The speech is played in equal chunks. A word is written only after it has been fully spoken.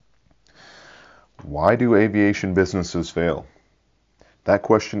Why do aviation businesses fail? That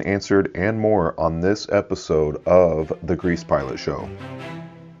question answered and more on this episode of The Grease Pilot Show.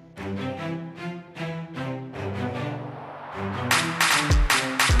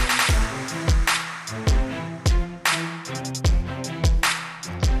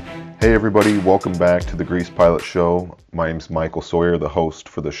 Hey everybody, welcome back to The Grease Pilot Show. My name's Michael Sawyer, the host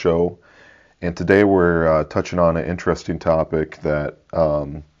for the show. And today we're touching on an interesting topic that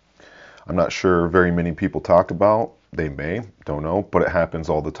I'm not sure very many people talk about. They may, don't know, but it happens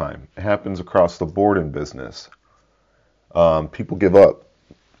all the time. It happens across the board in business. People give up.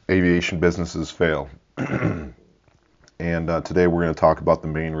 Aviation businesses fail. And today we're going to talk about the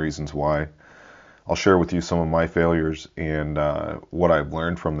main reasons why. I'll share with you some of my failures and what I've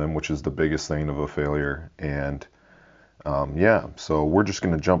learned from them, which is the biggest thing of a failure. And so we're just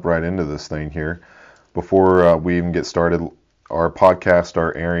going to jump right into this thing here. Before we even get started, our podcasts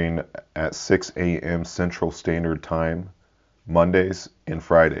are airing at 6 a.m. Central Standard Time, Mondays and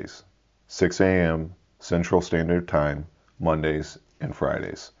Fridays. 6 a.m. Central Standard Time, Mondays and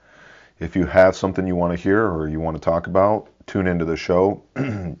Fridays. If you have something you want to hear or you want to talk about, tune into the show.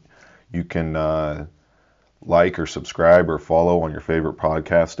 You can like or subscribe or follow on your favorite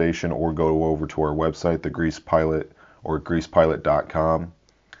podcast station, or go over to our website, The Grease Pilot, or greasepilot.com.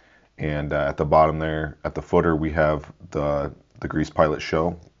 And at the bottom there, at the footer, we have the Grease Pilot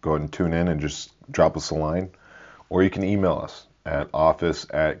Show. Go ahead and tune in and just drop us a line. Or you can email us at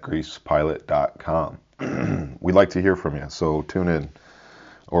office@greasepilot.com. We'd like to hear from you, so tune in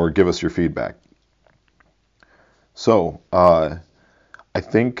or give us your feedback. So, I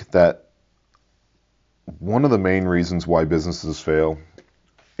think that one of the main reasons why businesses fail,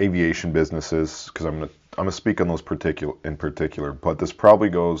 aviation businesses, because I'm gonna speak on those in particular, but this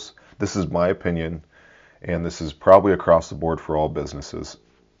is my opinion, and this is probably across the board for all businesses.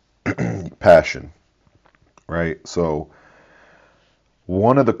 Passion, right? So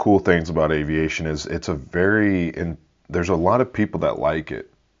one of the cool things about aviation is there's a lot of people that like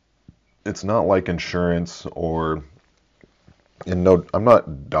it. It's not like insurance I'm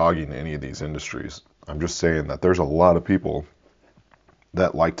not dogging any of these industries. I'm just saying that there's a lot of people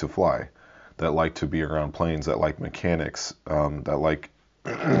that like to fly, that like to be around planes, that like mechanics, that like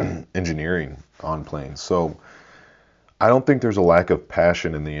engineering on planes. So I don't think there's a lack of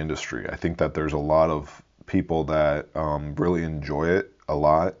passion in the industry. I think that there's a lot of people that really enjoy it a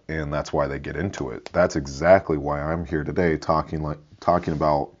lot, and that's why they get into it. That's exactly why I'm here today talking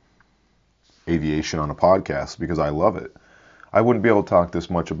about aviation on a podcast, because I love it. I wouldn't be able to talk this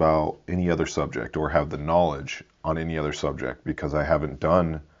much about any other subject or have the knowledge on any other subject, because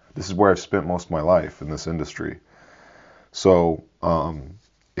this is where I've spent most of my life, in this industry. So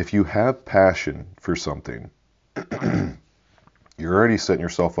if you have passion for something, you're already setting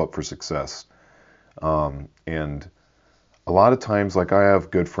yourself up for success. And a lot of times, like I have a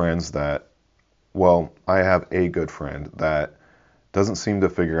good friend that doesn't seem to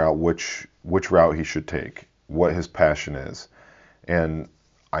figure out which route he should take, what his passion is. And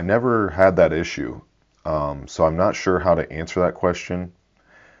I never had that issue, so I'm not sure how to answer that question.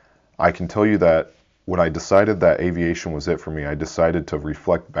 I can tell you that when I decided that aviation was it for me, I decided to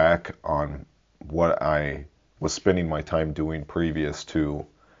reflect back on what I was spending my time doing previous to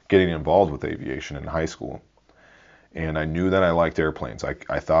getting involved with aviation in high school. And I knew that I liked airplanes.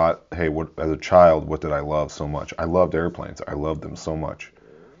 I thought, hey, as a child, what did I love so much? I loved airplanes. I loved them so much.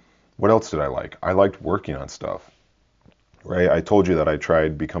 What else did I like? I liked working on stuff. Right? I told you that I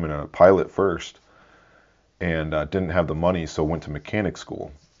tried becoming a pilot first and didn't have the money, so went to mechanic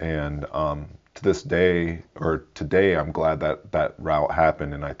school. And today, I'm glad that route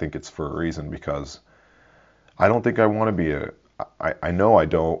happened, and I think it's for a reason, because I don't think I want to be I know I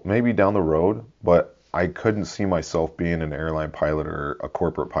don't, maybe down the road, but I couldn't see myself being an airline pilot or a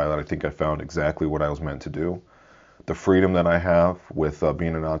corporate pilot. I think I found exactly what I was meant to do. The freedom that I have with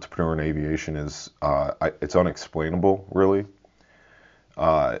being an entrepreneur in aviation is it's unexplainable, really.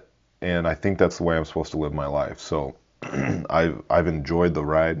 And I think that's the way I'm supposed to live my life. So I've enjoyed the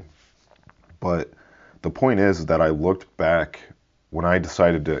ride. But the point is that I looked back when I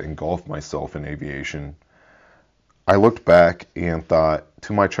decided to engulf myself in aviation. I looked back and thought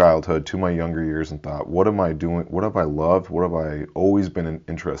to my childhood, to my younger years, and thought, what am I doing? What have I loved? What have I always been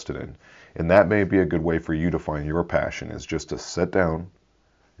interested in? And that may be a good way for you to find your passion, is just to sit down.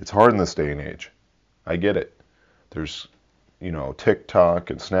 It's hard in this day and age. I get it. There's, TikTok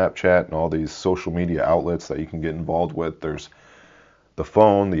and Snapchat and all these social media outlets that you can get involved with. There's the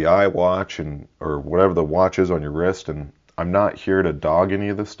phone, the iWatch, or whatever the watch is on your wrist. And I'm not here to dog any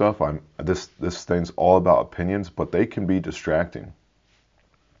of this stuff. This thing's all about opinions, but they can be distracting.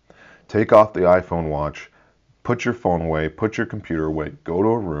 Take off the iPhone watch, put your phone away, put your computer away, go to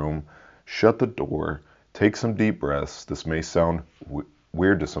a room, shut the door, take some deep breaths. This may sound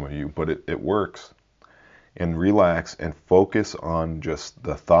weird to some of you, but it works. And relax and focus on just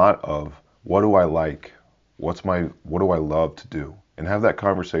the thought of, what do I like? What do I love to do? And have that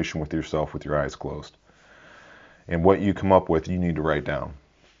conversation with yourself with your eyes closed. And what you come up with, you need to write down.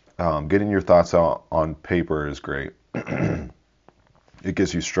 Getting your thoughts out on paper is great. It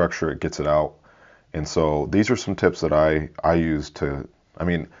gives you structure, it gets it out. And so these are some tips that I use to, I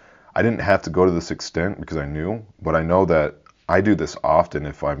mean, I didn't have to go to this extent because I knew, but I know that I do this often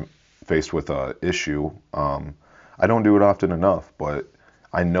if I'm faced with a issue. I don't do it often enough, but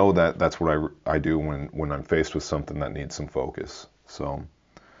I know that that's what I do when I'm faced with something that needs some focus. So,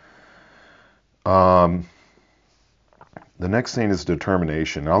 the next thing is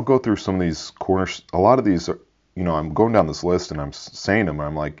determination. And I'll go through some of these corners. A lot of these are, I'm going down this list and I'm saying them, and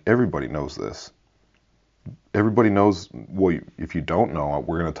I'm like, everybody knows this. Everybody knows, well, if you don't know,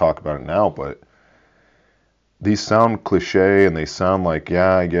 we're going to talk about it now, but these sound cliche and they sound like,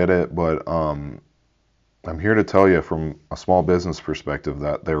 yeah, I get it, but I'm here to tell you from a small business perspective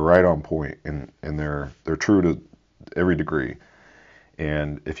that they're right on point, and they're true to every degree.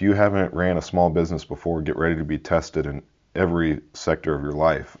 And if you haven't ran a small business before, get ready to be tested in every sector of your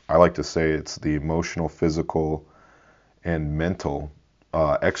life. I like to say it's the emotional, physical, and mental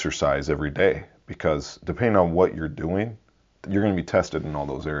exercise every day, because depending on what you're doing, you're going to be tested in all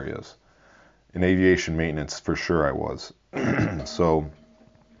those areas. In aviation maintenance, for sure I was. So,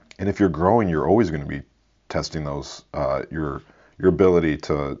 and if you're growing, you're always going to be testing those, your ability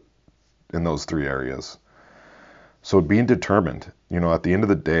to, in those three areas. So being determined, at the end of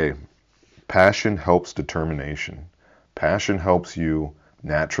the day, passion helps determination. Passion helps you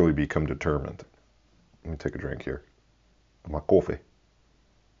naturally become determined. Let me take a drink here. My coffee.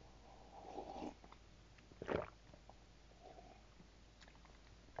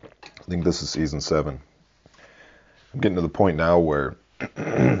 I think this is season 7. I'm getting to the point now where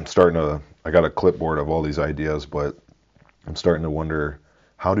I got a clipboard of all these ideas, but I'm starting to wonder,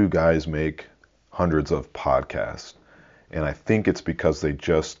 how do guys make hundreds of podcasts? And I think it's because they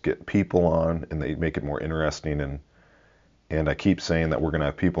just get people on and they make it more interesting. And I keep saying that we're going to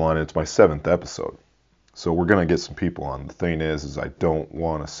have people on. It's my 7th episode. So we're going to get some people on. The thing is I don't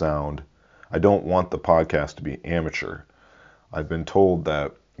want the podcast to be amateur. I've been told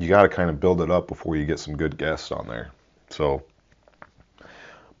that you got to kind of build it up before you get some good guests on there. So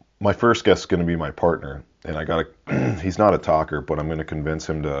my first guest is going to be my partner, and he's not a talker, but I'm going to convince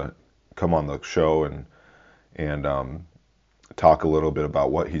him to come on the show and talk a little bit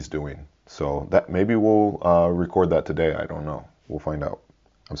about what he's doing. So that maybe we'll record that today. I don't know. We'll find out.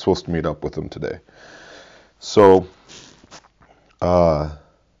 I'm supposed to meet up with him today. So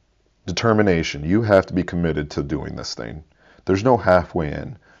determination. You have to be committed to doing this thing. There's no halfway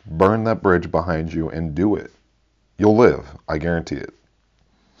in. Burn that bridge behind you and do it. You'll live. I guarantee it.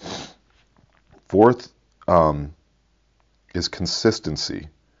 Fourth is consistency.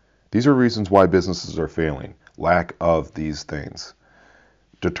 These are reasons why businesses are failing. Lack of these things.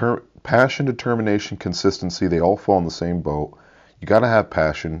 Passion, determination, consistency, they all fall in the same boat. You got to have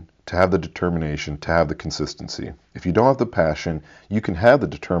passion to have the determination, to have the consistency. If you don't have the passion, you can have the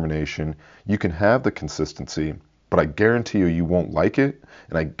determination, you can have the consistency, but I guarantee you won't like it,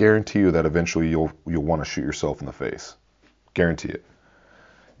 and I guarantee you that eventually you'll want to shoot yourself in the face. Guarantee it.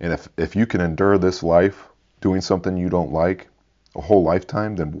 And if you can endure this life doing something you don't like a whole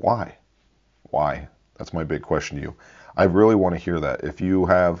lifetime, then why? Why? That's my big question to you. I really want to hear that. If you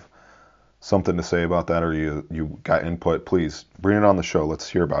have something to say about that, or you got input, please bring it on the show. Let's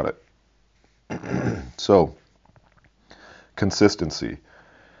hear about it. So, consistency.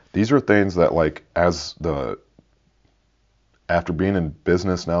 These are things that, like, after being in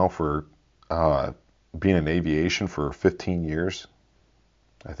business now for being in aviation for 15 years,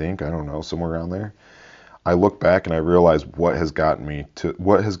 I don't know, somewhere around there, I look back and I realize what has gotten me to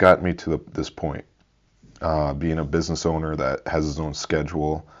this point. Being a business owner that has his own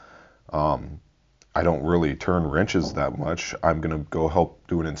schedule. I don't really turn wrenches that much. I'm going to go help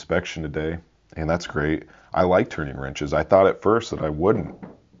do an inspection today, and that's great. I like turning wrenches. I thought at first that I wouldn't.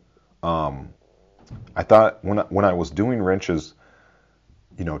 I thought when I was doing wrenches,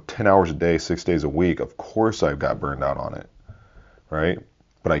 10 hours a day, 6 days a week, of course I got burned out on it, right?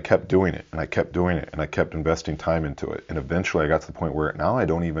 But I kept doing it, and I kept doing it, and I kept investing time into it. And eventually I got to the point where now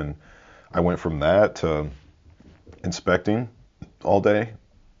I went from that to inspecting all day,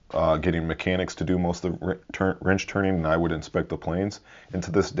 getting mechanics to do most of the wrench turning, and I would inspect the planes. And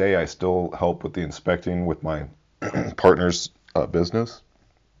to this day, I still help with the inspecting with my partner's business.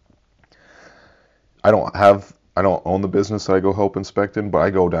 I don't own the business that I go help inspecting, but I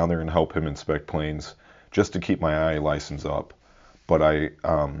go down there and help him inspect planes just to keep my IA license up. But I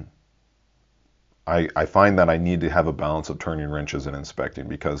find that I need to have a balance of turning wrenches and inspecting,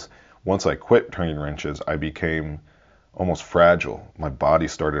 because once I quit turning wrenches, I became almost fragile. My body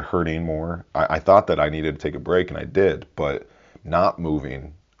started hurting more. I thought that I needed to take a break, and I did, but not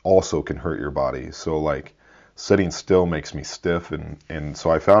moving also can hurt your body. So like sitting still makes me stiff, and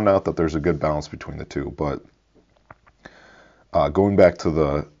so I found out that there's a good balance between the two. But going back to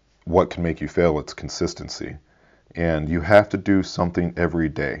the what can make you fail, it's consistency. And you have to do something every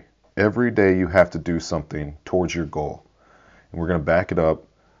day. Every day you have to do something towards your goal. And we're going to back it up,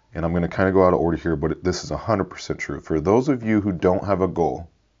 and I'm going to kind of go out of order here, but this is 100% true. For those of you who don't have a goal,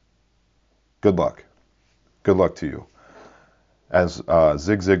 good luck. Good luck to you. As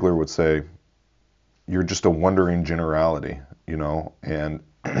Zig Ziglar would say, you're just a wandering generality, you know, and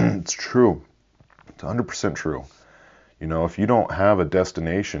it's true. It's 100% true. You know, if you don't have a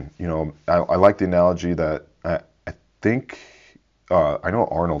destination, you know, I like the analogy that I think, I know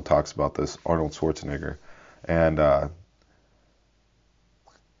Arnold talks about this, Arnold Schwarzenegger, and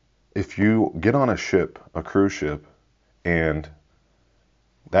if you get on a ship, a cruise ship, and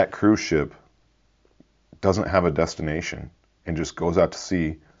that cruise ship doesn't have a destination and just goes out to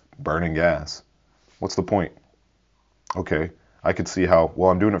sea burning gas, what's the point? Okay, I could see how, well,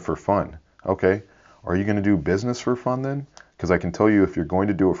 I'm doing it for fun. Okay, are you going to do business for fun then? Because I can tell you, if you're going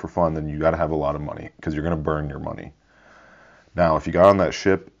to do it for fun, then you got to have a lot of money, because you're going to burn your money. Now, if you got on that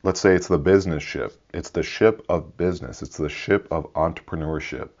ship, let's say it's the business ship. It's the ship of business. It's the ship of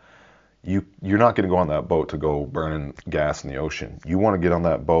entrepreneurship. You're not going to go on that boat to go burning gas in the ocean. You want to get on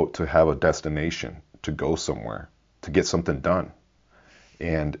that boat to have a destination, to go somewhere, to get something done.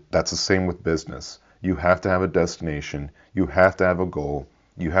 And that's the same with business. You have to have a destination. You have to have a goal.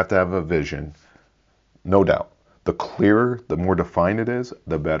 You have to have a vision. No doubt. The clearer, the more defined it is,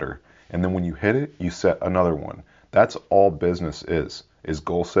 the better. And then when you hit it, you set another one. That's all business is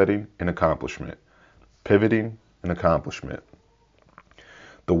goal setting and accomplishment. Pivoting and accomplishment.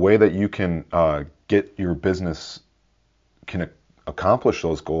 The way that you can get your business can accomplish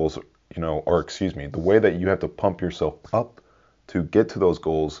those goals, you know, or excuse me, the way that you have to pump yourself up to get to those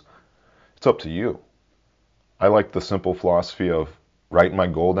goals, it's up to you. I like the simple philosophy of writing my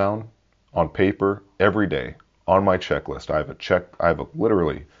goal down on paper every day on my checklist. I have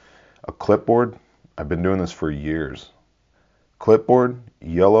literally a clipboard. I've been doing this for years. Clipboard,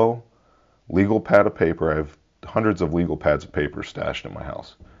 yellow, legal pad of paper. I have hundreds of legal pads of paper stashed in my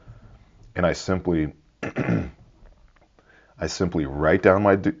house. And I simply write down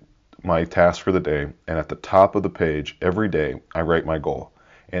my task for the day, and at the top of the page every day I write my goal.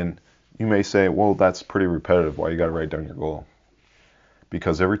 And you may say, well, that's pretty repetitive. Why you got to write down your goal?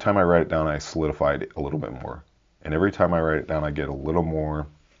 Because every time I write it down, I solidify it a little bit more. And every time I write it down, I get a little more.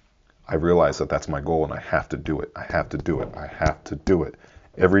 I realize that that's my goal, and I have to do it. I have to do it. I have to do it.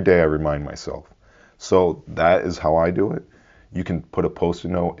 Every day I remind myself. So that is how I do it. You can put a post-it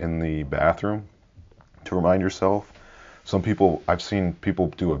note in the bathroom to remind yourself. I've seen people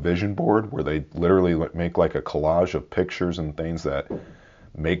do a vision board where they literally make like a collage of pictures and things that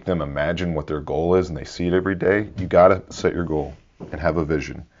make them imagine what their goal is, and they see it every day. You got to set your goal and have a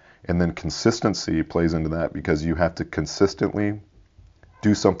vision. And then consistency plays into that, because you have to consistently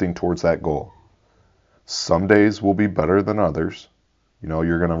do something towards that goal. Some days will be better than others. You know,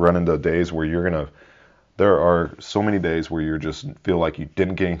 you're going to run into days where there are so many days where you just feel like you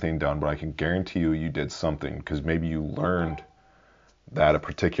didn't get anything done, but I can guarantee you did something, because maybe you learned that a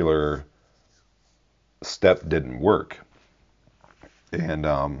particular step didn't work. And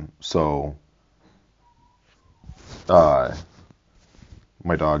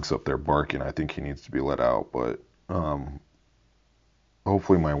my dog's up there barking. I think he needs to be let out, but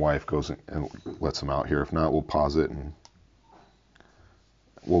hopefully my wife goes and lets him out here. If not, we'll pause it and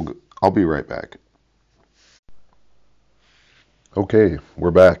I'll be right back. Okay,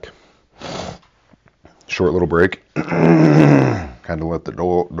 we're back. Short little break. Had to let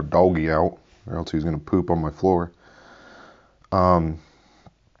the doggy out, or else he's gonna poop on my floor.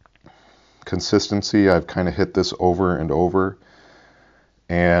 Consistency. I've kind of hit this over and over,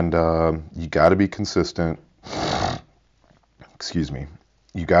 and you got to be consistent. Excuse me.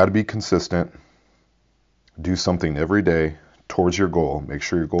 You got to be consistent. Do something every day towards your goal. Make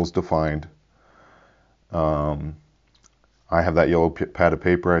sure your goal's defined. I have that yellow pad of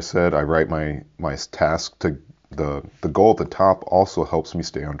paper I said. I write my task to the goal at the top. Also helps me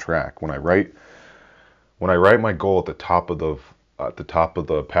stay on track. When I write my goal at the top of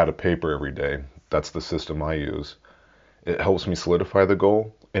the pad of paper every day, that's the system I use. It helps me solidify the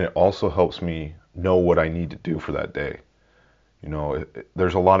goal, and it also helps me know what I need to do for that day.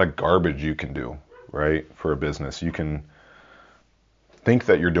 There's a lot of garbage you can do, right? For a business, you can think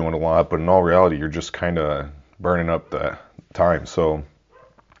that you're doing a lot, but in all reality, you're just kind of burning up the time. So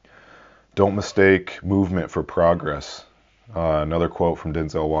don't mistake movement for progress. Another quote from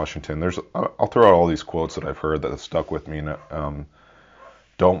Denzel Washington. I'll throw out all these quotes that I've heard that have stuck with me. And,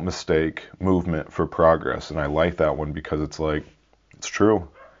 don't mistake movement for progress. And I like that one because it's true.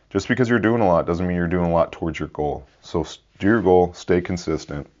 Just because you're doing a lot doesn't mean you're doing a lot towards your goal. So do your goal, stay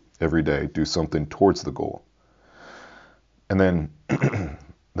consistent every day, do something towards the goal. And then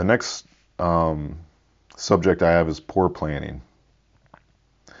the next subject I have is poor planning.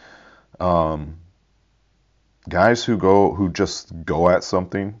 Guys who just go at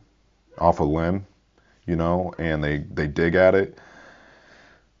something off a limb, and they dig at it.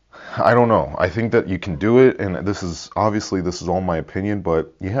 I don't know. I think that you can do it, and this is all my opinion,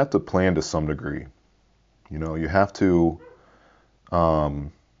 but you have to plan to some degree. You have to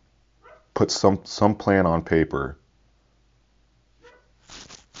put some plan on paper.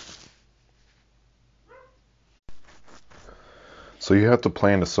 So you have to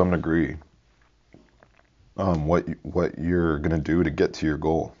plan to some degree what you're gonna do to get to your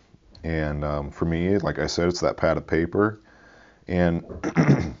goal. And for me, like I said, it's that pad of paper, and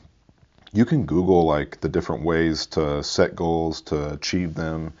you can Google like the different ways to set goals, to achieve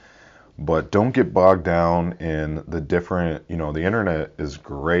them, but don't get bogged down in the different, the internet is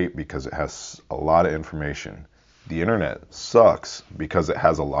great because it has a lot of information. The internet sucks because it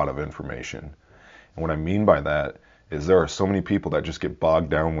has a lot of information. And what I mean by that is there are so many people that just get bogged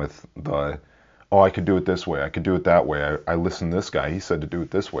down with I could do it this way, I could do it that way. I listened to this guy, he said to do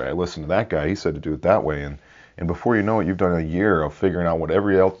it this way. I listened to that guy, he said to do it that way. And before you know it, you've done a year of figuring out what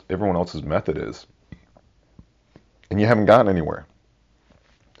everyone else's method is. And you haven't gotten anywhere.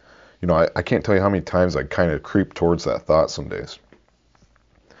 I can't tell you how many times I kind of creep towards that thought some days.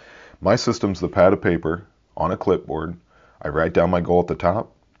 My system's the pad of paper on a clipboard. I write down my goal at the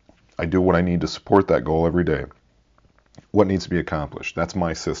top. I do what I need to support that goal every day. What needs to be accomplished. That's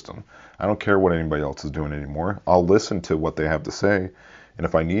my system. I don't care what anybody else is doing anymore. I'll listen to what they have to say. And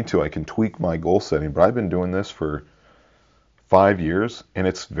if I need to, I can tweak my goal setting. But I've been doing this for 5 years, and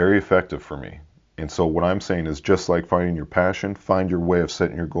it's very effective for me. And so what I'm saying is, just like finding your passion, find your way of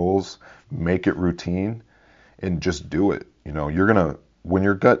setting your goals, make it routine, and just do it. When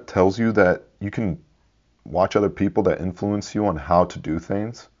your gut tells you that, you can watch other people that influence you on how to do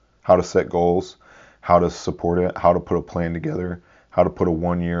things, how to set goals, how to support it, how to put a plan together, how to put a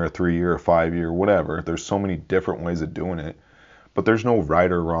 1 year, a 3 year, a 5 year, whatever. There's so many different ways of doing it. But there's no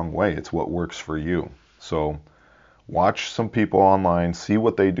right or wrong way. It's what works for you. So watch some people online, see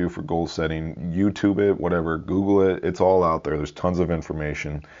what they do for goal setting, YouTube it, whatever, Google it. It's all out there. There's tons of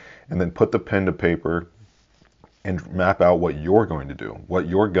information. And then put the pen to paper and map out what you're going to do, what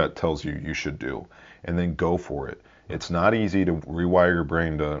your gut tells you you should do, and then go for it. It's not easy to rewire your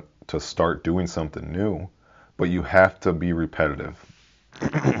brain to start doing something new, but you have to be repetitive.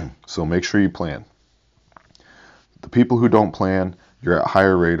 So make sure you plan. The people who don't plan, you're at a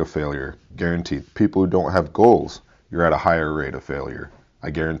higher rate of failure, guaranteed. People who don't have goals, you're at a higher rate of failure. I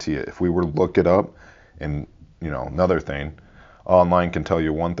guarantee it. If we were to look it up, and another thing, online can tell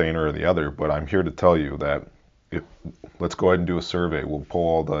you one thing or the other, but I'm here to tell you that let's go ahead and do a survey. We'll pull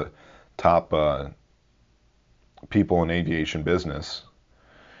all the top people in aviation business,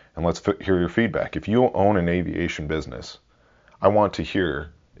 and let's hear your feedback. If you own an aviation business, I want to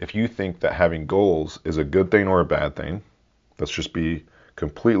hear if you think that having goals is a good thing or a bad thing. Let's just be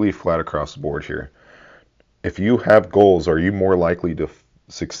completely flat across the board here. If you have goals, are you more likely to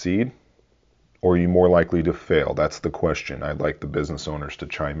succeed, or are you more likely to fail? That's the question I'd like the business owners to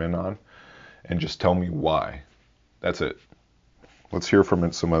chime in on, and just tell me why. That's it. Let's hear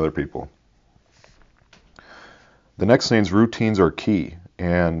from some other people. The next thing is routines are key,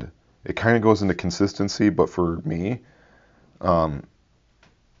 and it kind of goes into consistency, but for me,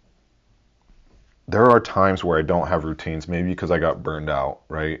 there are times where I don't have routines, maybe because I got burned out,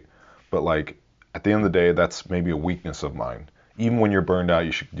 right? But at the end of the day, that's maybe a weakness of mine. Even when you're burned out,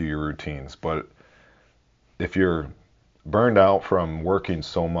 you should do your routines. But if you're burned out from working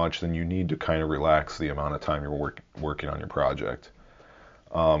so much, then you need to kind of relax the amount of time you're working on your project.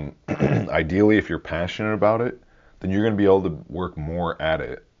 Ideally, if you're passionate about it, then you're going to be able to work more at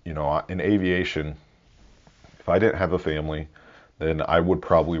it. In aviation, if I didn't have a family, then I would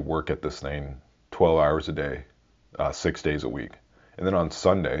probably work at this thing 12 hours a day, 6 days a week. And then on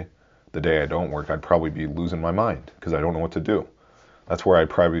Sunday, the day I don't work, I'd probably be losing my mind because I don't know what to do. That's where I'd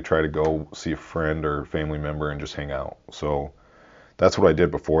probably try to go see a friend or family member and just hang out. So that's what I did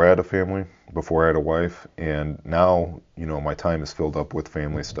before I had a family, before I had a wife, and now, my time is filled up with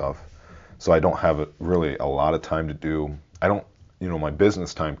family stuff. So I don't have really a lot of time to do. I don't, my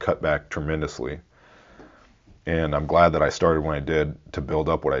business time cut back tremendously. And I'm glad that I started when I did to build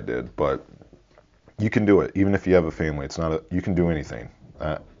up what I did. But you can do it, even if you have a family. You can do anything.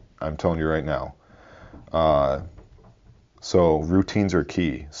 I'm telling you right now. So routines are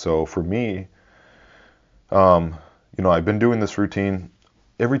key. So for me, I've been doing this routine.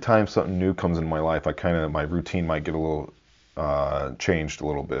 Every time something new comes into my life, my routine might get a little changed a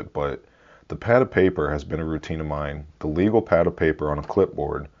little bit. But the pad of paper has been a routine of mine. The legal pad of paper on a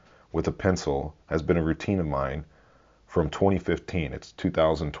clipboard with a pencil has been a routine of mine from 2015. It's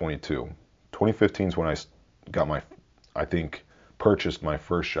 2022. 2015 is when I purchased my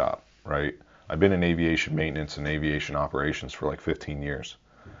first shop, right? I've been in aviation maintenance and aviation operations for like 15 years,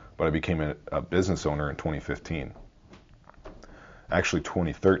 but I became a business owner in 2015. Actually,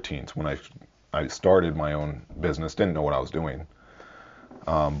 2013 is when I started my own business, didn't know what I was doing.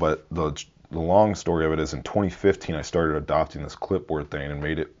 But the long story of it is in 2015, I started adopting this clipboard thing and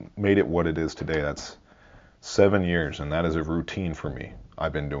made it what it is today. That's 7 years, and that is a routine for me.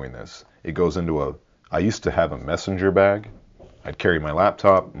 I've been doing this. It goes into I used to have a messenger bag. I'd carry my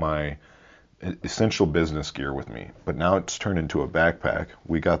laptop, my essential business gear with me, but now it's turned into a backpack.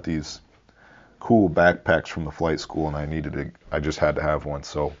 We got these cool backpacks from the flight school, and I just had to have one.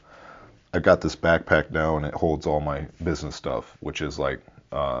 So I got this backpack now, and it holds all my business stuff, which is like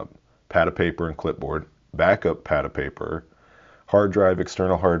pad of paper and clipboard, backup pad of paper, hard drive,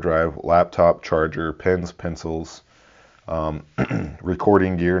 external hard drive, laptop, charger, pens, pencils,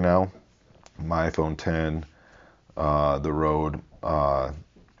 recording gear now, my iPhone 10, the Rode,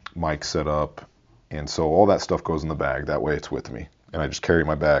 mic set up, and so all that stuff goes in the bag. That way it's with me, and I just carry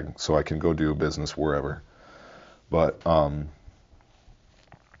my bag so I can go do business wherever. But the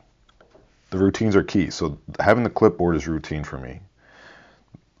routines are key. So having the clipboard is routine for me.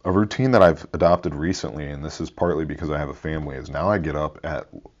 A routine that I've adopted recently, and this is partly because I have a family, is now I get up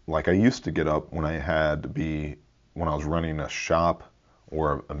like I used to get up when I was running a shop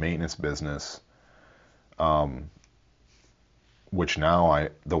or a maintenance business, which now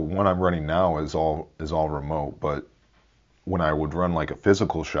the one I'm running now is all remote. But when I would run like a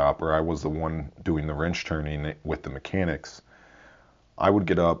physical shop, or I was the one doing the wrench turning with the mechanics, I would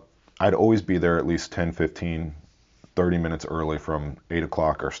get up. I'd always be there at least 10, 15, 30 minutes early from 8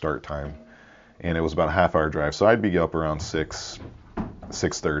 o'clock our start time. And it was about a half-hour drive. So I'd be up around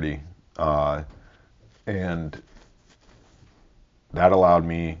 6:30. And that allowed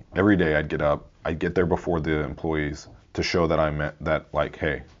me, every day I'd get up, I'd get there before the employees to show that like,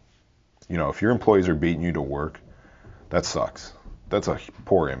 hey, if your employees are beating you to work, that sucks. That's a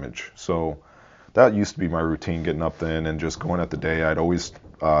poor image. So that used to be my routine, getting up then and just going at the day. I'd always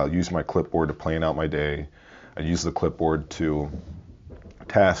use my clipboard to plan out my day. I'd use the clipboard to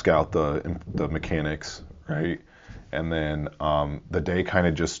task out the mechanics, right? And then the day kind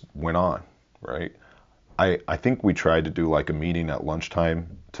of just went on, right? I think we tried to do like a meeting at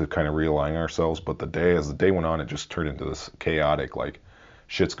lunchtime to kind of realign ourselves, but as the day went on, it just turned into this chaotic, like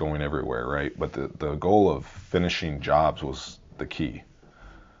shit's going everywhere, right? But the goal of finishing jobs was the key.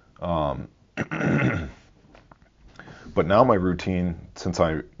 But now my routine, since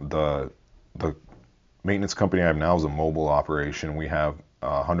the maintenance company I have now is a mobile operation. We have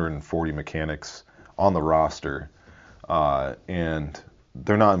 140 mechanics on the roster, and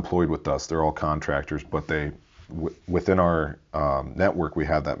they're not employed with us. They're all contractors, but within our network, we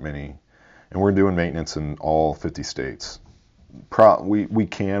have that many, and we're doing maintenance in all 50 states. We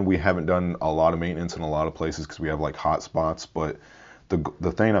haven't done a lot of maintenance in a lot of places because we have like hot spots, but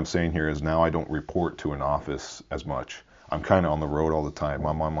the thing I'm saying here is now I don't report to an office as much. I'm kind of on the road all the time.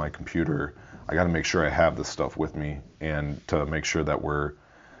 I'm on my computer. I got to make sure I have this stuff with me, and to make sure that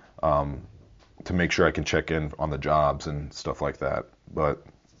to make sure I can check in on the jobs and stuff like that. But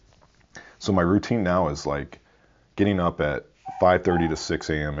so my routine now is like getting up at 5:30 to 6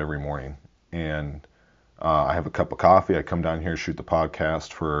 a.m. every morning, and I have a cup of coffee. I come down here, shoot the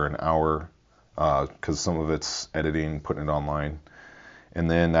podcast for an hour, because some of it's editing, putting it online. And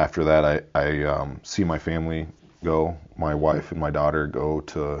then after that, I see my family go. My wife and my daughter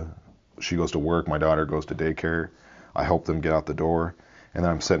she goes to work. My daughter goes to daycare. I help them get out the door. And then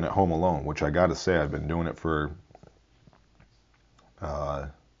I'm sitting at home alone, which I got to say, I've been doing it for a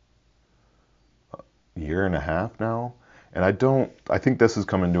year and a half now. And I think this is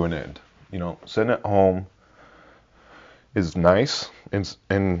coming to an end. Sitting at home is nice.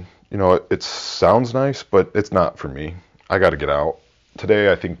 And it sounds nice, but it's not for me. I got to get out.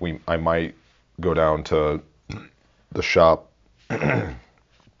 Today, I think I might go down to the shop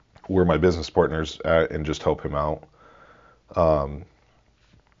where my business partner's at and just help him out. Um,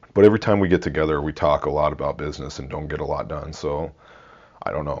 but every time we get together, we talk a lot about business and don't get a lot done. So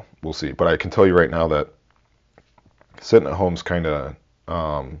I don't know. We'll see. But I can tell you right now that sitting at home's kind of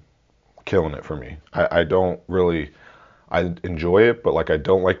killing it for me. I don't really, I enjoy it, but like I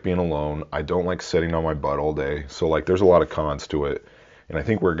don't like being alone. I don't like sitting on my butt all day. So like there's a lot of cons to it. And I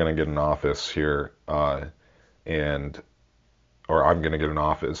think we're gonna get an office here, and or I'm gonna get an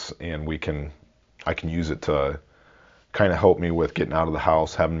office, and I can use it to kind of help me with getting out of the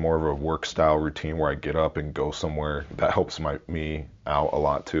house, having more of a work style routine where I get up and go somewhere. That helps me out a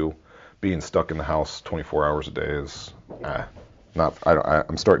lot too. Being stuck in the house 24 hours a day is not.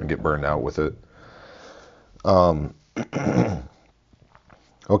 I'm starting to get burned out with it. Um,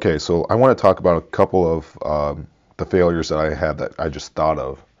 okay, so I want to talk about a couple of the failures that I had that I just thought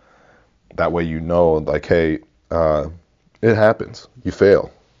of. That way, like, hey, it happens. You fail.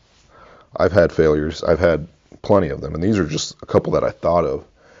 I've had failures. I've had plenty of them, and these are just a couple that I thought of.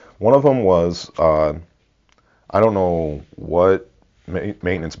 One of them was I don't know what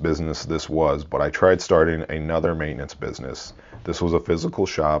maintenance business this was, but I tried starting another maintenance business. This was a physical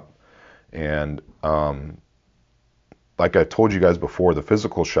shop, and like I told you guys before, the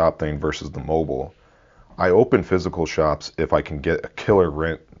physical shop thing versus the mobile. I open physical shops if I can get a killer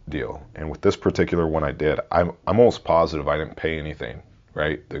rent deal, and with this particular one, I did. I'm almost positive I didn't pay anything.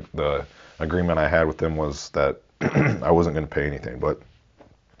 Right? The agreement I had with them was that I wasn't going to pay anything, but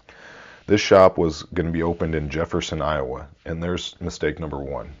this shop was going to be opened in Jefferson, Iowa, and there's mistake number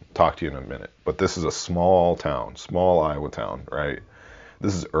one. Talk to you in a minute, but this is a small town, small Iowa town, right?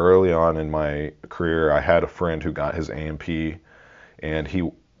 This is early on in my career. I had a friend who got his A&P, and he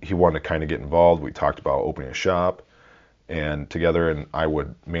wanted to kind of get involved. We talked about opening a shop and together, and I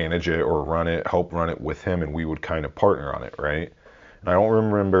would manage it or run it, help run it with him, and we would kind of partner on it, right? And I don't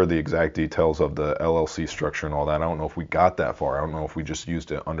remember the exact details of the LLC structure and all that. I don't know if we got that far. I don't know if we just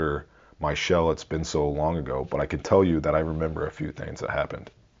used it under my shell. It's been so long ago, but I can tell you that I remember a few things that happened.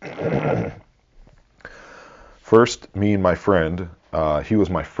 First, me and my friend, he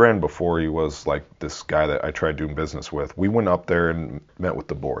was my friend before he was like this guy that I tried doing business with. We went up there and met with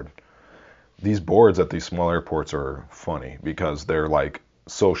the board. These boards at these small airports are funny because they're like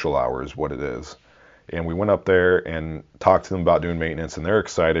social hours, what it is. And we went up there and talked to them about doing maintenance, and they're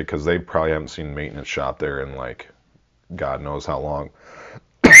excited because they probably haven't seen a maintenance shop there in like God knows how long.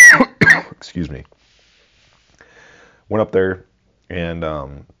 Excuse me. Went up there and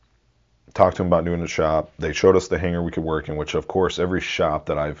talked to them about doing the shop. They showed us the hangar we could work in, which of course every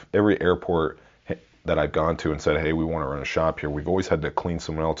airport that I've gone to and said, hey, we want to run a shop here, we've always had to clean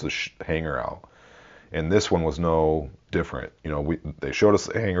someone else's hangar out. And this one was no different. You know, they showed us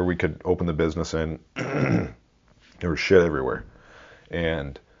the hangar we could open the business in. There was shit everywhere.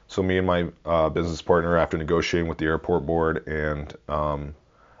 And so me and my business partner, after negotiating with the airport board, and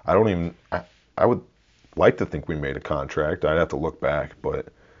I would like to think we made a contract. I'd have to look back, but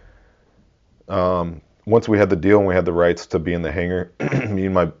once we had the deal and we had the rights to be in the hangar, me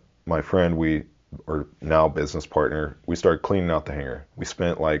and my friend, or now business partner, we started cleaning out the hangar. We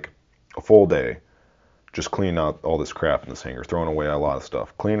spent like a full day just cleaning out all this crap in this hangar, throwing away a lot of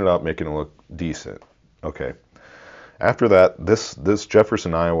stuff, cleaning it up, making it look decent. Okay. After that, this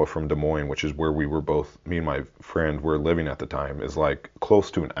Jefferson, Iowa from Des Moines, which is where we were both, me and my friend were living at the time, is like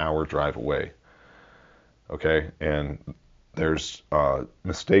close to an hour drive away. Okay. And there's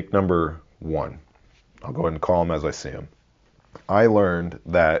mistake number one. I'll go ahead and call him as I see him. I learned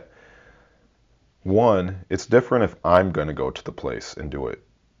that one, it's different if I'm going to go to the place and do it,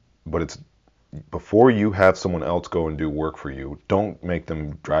 but it's before you have someone else go and do work for you, don't make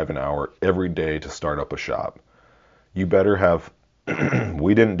them drive an hour every day to start up a shop. You better have,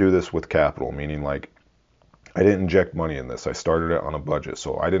 we didn't do this with capital, meaning like I didn't inject money in this. I started it on a budget,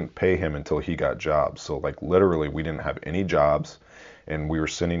 so I didn't pay him until he got jobs. So like literally we didn't have any jobs, and we were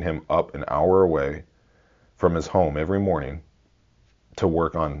sending him up an hour away from his home every morning to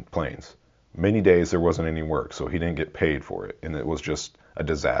work on planes. Many days there wasn't any work, so he didn't get paid for it, and it was just a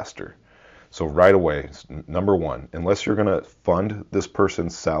disaster. So right away, number one, unless you're going to fund this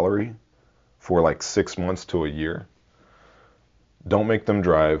person's salary for like 6 months to a year, don't make them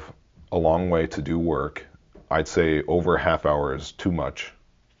drive a long way to do work. I'd say over a half hour is too much.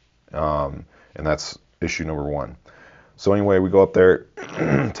 And that's issue number one. So anyway, we go up there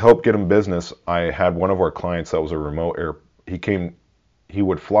to help get him business. I had one of our clients that was a remote he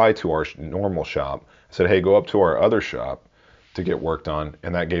would fly to our normal shop. I said, hey, go up to our other shop to get worked on,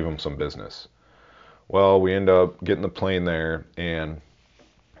 and that gave him some business. Well, we end up getting the plane there, and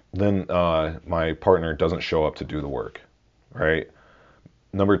then my partner doesn't show up to do the work. right?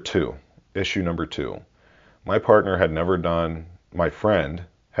 Number two, issue number two. My partner had never done, my friend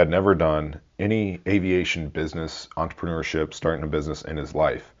had never done any aviation business, entrepreneurship, starting a business in his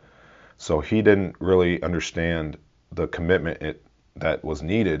life. So he didn't really understand the commitment that was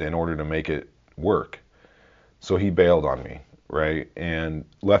needed in order to make it work. So he bailed on me, right? And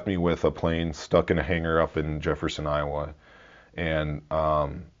left me with a plane stuck in a hangar up in Jefferson, Iowa, and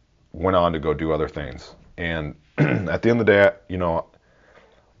went on to go do other things. And at the end of the day,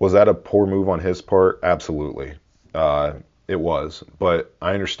 was that a poor move on his part? Absolutely. It was, but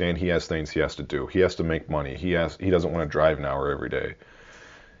I understand he has things he has to do. He has to make money. He doesn't want to drive an hour every day.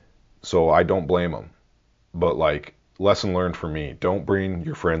 So I don't blame him. But like, lesson learned for me, don't bring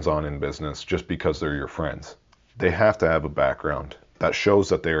your friends on in business just because they're your friends. They have to have a background that shows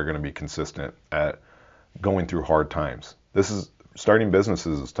that they are going to be consistent at going through hard times. This is starting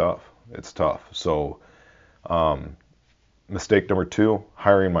businesses is tough. It's tough. So mistake number two,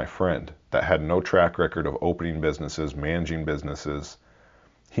 hiring my friend that had no track record of opening businesses, managing businesses.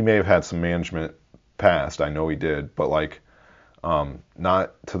 He may have had some management past, I know he did, but like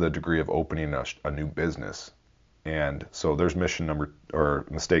not to the degree of opening a new business. And so there's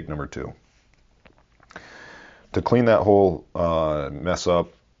mistake number two. To clean that whole mess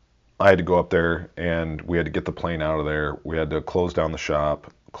up, I had to go up there and we had to get the plane out of there. We had to close down the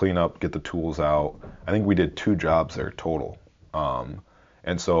shop, clean up, get the tools out. I think we did 2 jobs there total.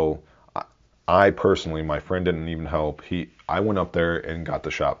 And so I personally, my friend didn't even help. I went up there and got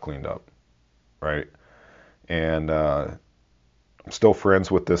the shop cleaned up, right? And I'm still friends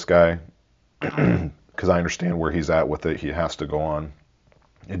with this guy because I understand where he's at with it. He has to go on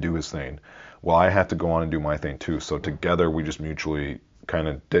and do his thing. Well, I have to go on and do my thing too. So together we just mutually kind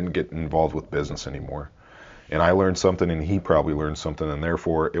of didn't get involved with business anymore. And I learned something and he probably learned something, and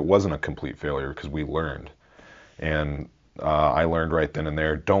therefore it wasn't a complete failure because we learned. And I learned right then and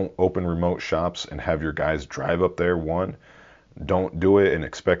there, don't open remote shops and have your guys drive up there. One, don't do it and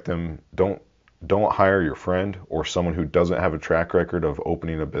expect them, don't hire your friend or someone who doesn't have a track record of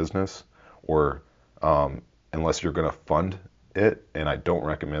opening a business, or unless you're going to fund it, and I don't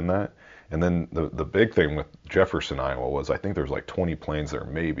recommend that. And then the big thing with Jefferson, Iowa was I think there's like 20 planes there,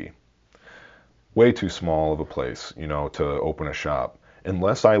 maybe. Way too small of a place, to open a shop.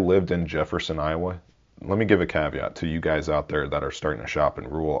 Unless I lived in Jefferson, Iowa, let me give a caveat to you guys out there that are starting a shop in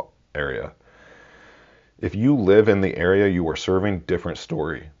rural area. If you live in the area you are serving, different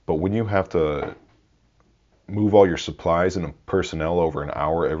story. But when you have to move all your supplies and personnel over an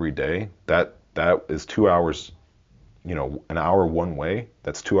hour every day, that is 2 hours, an hour one way.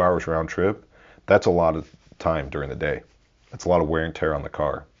 That's 2 hours round trip. That's a lot of time during the day. That's a lot of wear and tear on the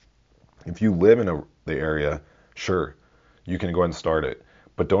car. If you live in the area, sure, you can go ahead and start it,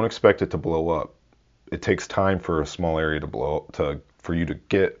 but don't expect it to blow up. It takes time for a small area for you to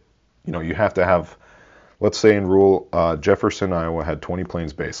get, you have to have, let's say in rural Jefferson, Iowa had 20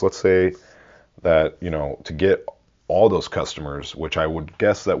 planes based. Let's say that, to get all those customers, which I would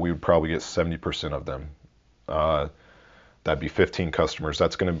guess that we would probably get 70% of them, that'd be 15 customers.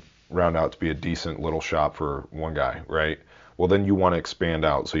 That's going to round out to be a decent little shop for one guy, right? Well, then you want to expand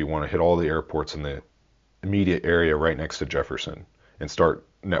out. So you want to hit all the airports in the immediate area right next to Jefferson and start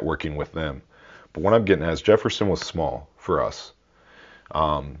networking with them. But what I'm getting at is Jefferson was small for us.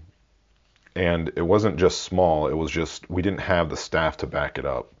 And it wasn't just small, it was just we didn't have the staff to back it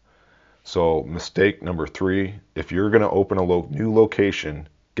up. So mistake number 3, if you're going to open a new location,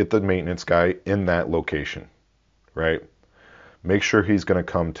 get the maintenance guy in that location, right? Make sure he's going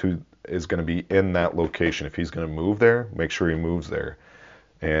to be in that location. If he's going to move there, make sure he moves there.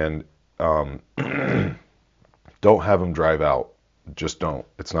 And don't have him drive out. Just don't.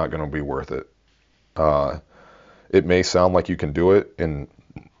 It's not going to be worth it. It may sound like you can do it, and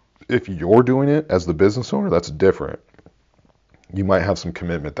if you're doing it as the business owner, that's different. You might have some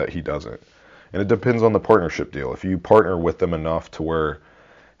commitment that he doesn't. And it depends on the partnership deal. If you partner with them enough to where,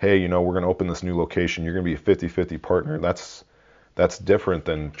 hey, we're going to open this new location, you're going to be a 50-50 partner, that's different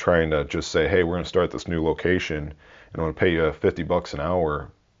than trying to just say, hey, we're going to start this new location and I'm going to pay you $50 an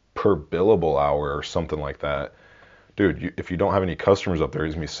hour per billable hour or something like that. Dude, if you don't have any customers up there,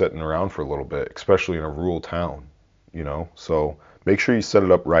 he's going to be sitting around for a little bit, especially in a rural town, So make sure you set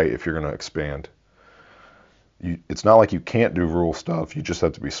it up right if you're going to expand. It's not like you can't do rural stuff. You just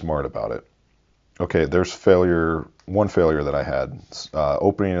have to be smart about it. Okay, there's one failure that I had,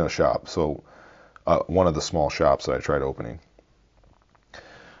 opening a shop. So one of the small shops that I tried opening.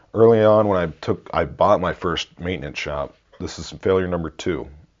 Early on when I bought my first maintenance shop, this is failure number 2.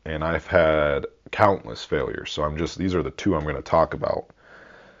 And I've had countless failures. So these are the 2 I'm going to talk about.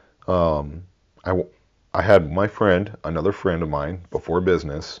 I had my friend, another friend of mine before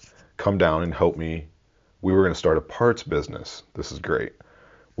business, come down and help me. We were going to start a parts business. This is great.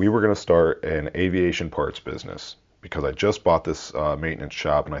 We were going to start an aviation parts business because I just bought this maintenance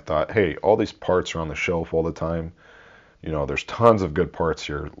shop and I thought, hey, all these parts are on the shelf all the time. You know, there's tons of good parts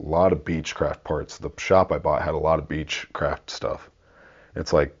here, a lot of Beechcraft parts. The shop I bought had a lot of Beechcraft stuff.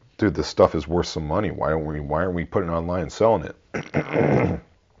 It's like, dude, this stuff is worth some money. Why aren't we putting it online and selling it?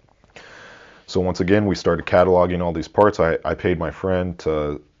 So once again, we started cataloging all these parts. I paid my friend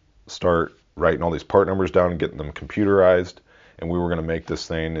to start writing all these part numbers down and getting them computerized, and we were going to make this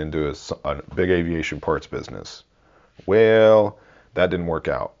thing into a big aviation parts business. Well, that didn't work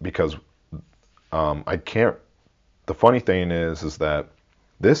out because I can't. The funny thing is that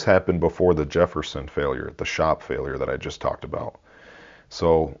this happened before the Jefferson failure, the shop failure that I just talked about.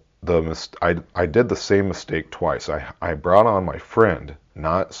 So I did the same mistake twice. I brought on my friend,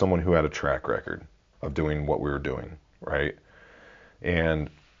 not someone who had a track record of doing what we were doing, right? And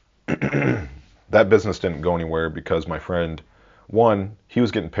that business didn't go anywhere because my friend, one, he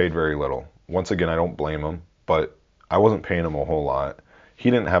was getting paid very little. Once again, I don't blame him, but I wasn't paying him a whole lot. He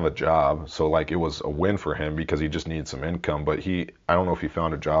didn't have a job, so like it was a win for him because he just needed some income, but I don't know if he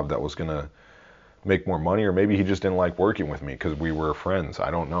found a job that was gonna make more money, or maybe he just didn't like working with me because we were friends. I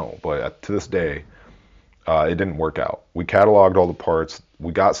don't know. But to this day, it didn't work out. We cataloged all the parts.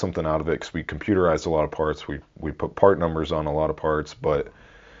 We got something out of it because we computerized a lot of parts. We put part numbers on a lot of parts, but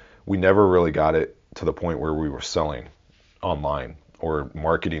we never really got it to the point where we were selling online or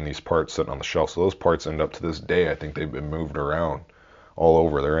marketing these parts sitting on the shelf. So those parts end up to this day, I think they've been moved around all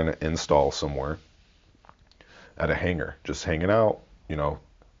over. They're in an install somewhere at a hangar, just hanging out, you know,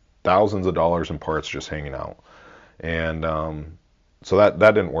 thousands of dollars in parts just hanging out. And so that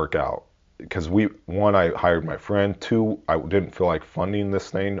didn't work out because one, I hired my friend. Two, I didn't feel like funding this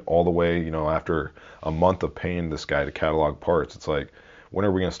thing all the way, you know, after a month of paying this guy to catalog parts. It's like, when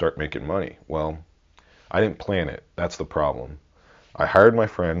are we going to start making money? Well, I didn't plan it. That's the problem. I hired my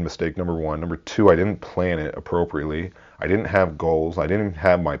friend, mistake number one. Number two, I didn't plan it appropriately. I didn't have goals. I didn't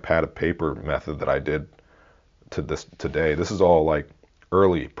have my pad of paper method that I did to this today. This is all like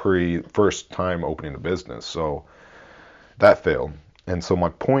early, first time opening the business. So that failed. And so my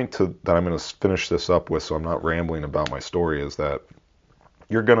point that I'm going to finish this up with, so I'm not rambling about my story, is that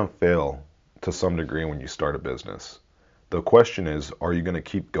you're going to fail to some degree when you start a business. The question is, are you going to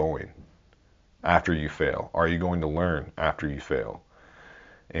keep going after you fail? Are you going to learn after you fail?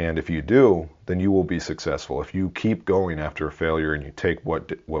 And if you do, then you will be successful. If you keep going after a failure and you take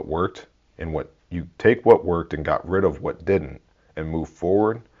what worked and got rid of what didn't, and move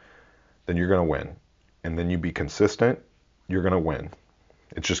forward, then you're going to win. And then you be consistent, you're going to win.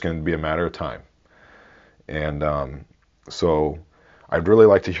 It's just going to be a matter of time. And so I'd really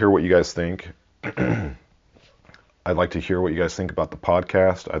like to hear what you guys think. I'd like to hear what you guys think about the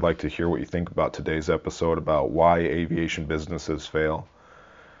podcast. I'd like to hear what you think about today's episode about why aviation businesses fail.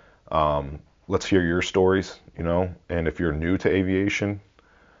 Let's hear your stories, you know, and if you're new to aviation,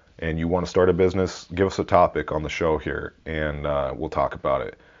 and you want to start a business, give us a topic on the show here, and we'll talk about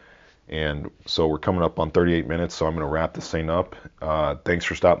it. And so we're coming up on 38 minutes, so I'm going to wrap this thing up. Thanks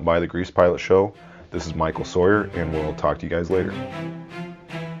for stopping by the Grease Pilot Show. This is Michael Sawyer, and we'll talk to you guys later.